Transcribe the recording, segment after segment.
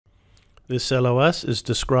This LOS is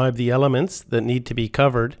describe the elements that need to be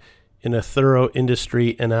covered in a thorough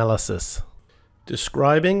industry analysis.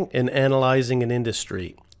 Describing and analyzing an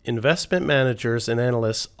industry. Investment managers and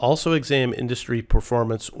analysts also examine industry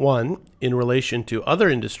performance, 1, in relation to other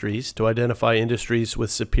industries to identify industries with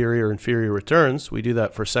superior or inferior returns. We do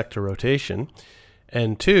that for sector rotation.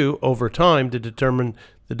 And 2, over time to determine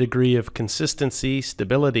the degree of consistency,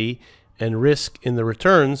 stability, and risk in the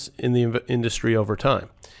returns in the industry over time.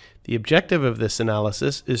 The objective of this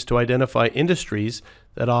analysis is to identify industries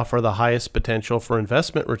that offer the highest potential for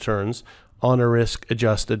investment returns on a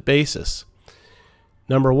risk-adjusted basis.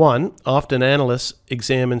 Number 1, often analysts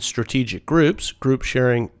examine strategic groups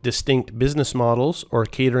sharing distinct business models or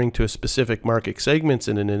catering to a specific market segments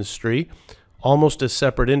in an industry, almost as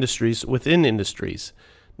separate industries within industries.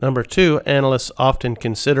 Number 2, analysts often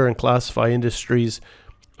consider and classify industries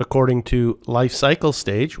according to life cycle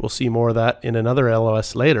stage. We'll see more of that in another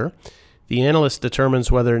LOS later. The analyst determines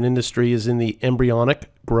whether an industry is in the embryonic,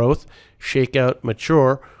 growth, shakeout,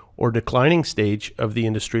 mature, or declining stage of the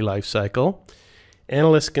industry life cycle.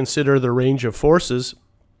 Analysts consider the range of forces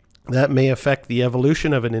that may affect the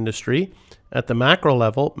evolution of an industry at the macro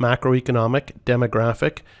level: macroeconomic,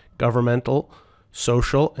 demographic, governmental,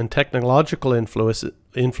 social, and technological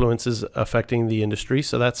influences affecting the industry.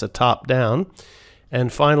 So that's a top-down.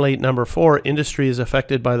 And finally, number 4, industry is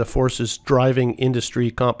affected by the forces driving industry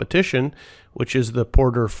competition, which is the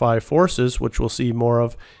Porter 5 forces, which we'll see more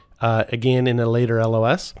of again in a later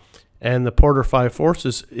LOS. And the Porter 5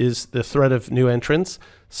 forces is the threat of new entrants,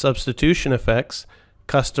 substitution effects,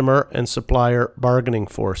 customer and supplier bargaining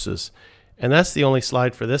forces. And that's the only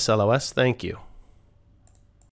slide for this LOS. Thank you.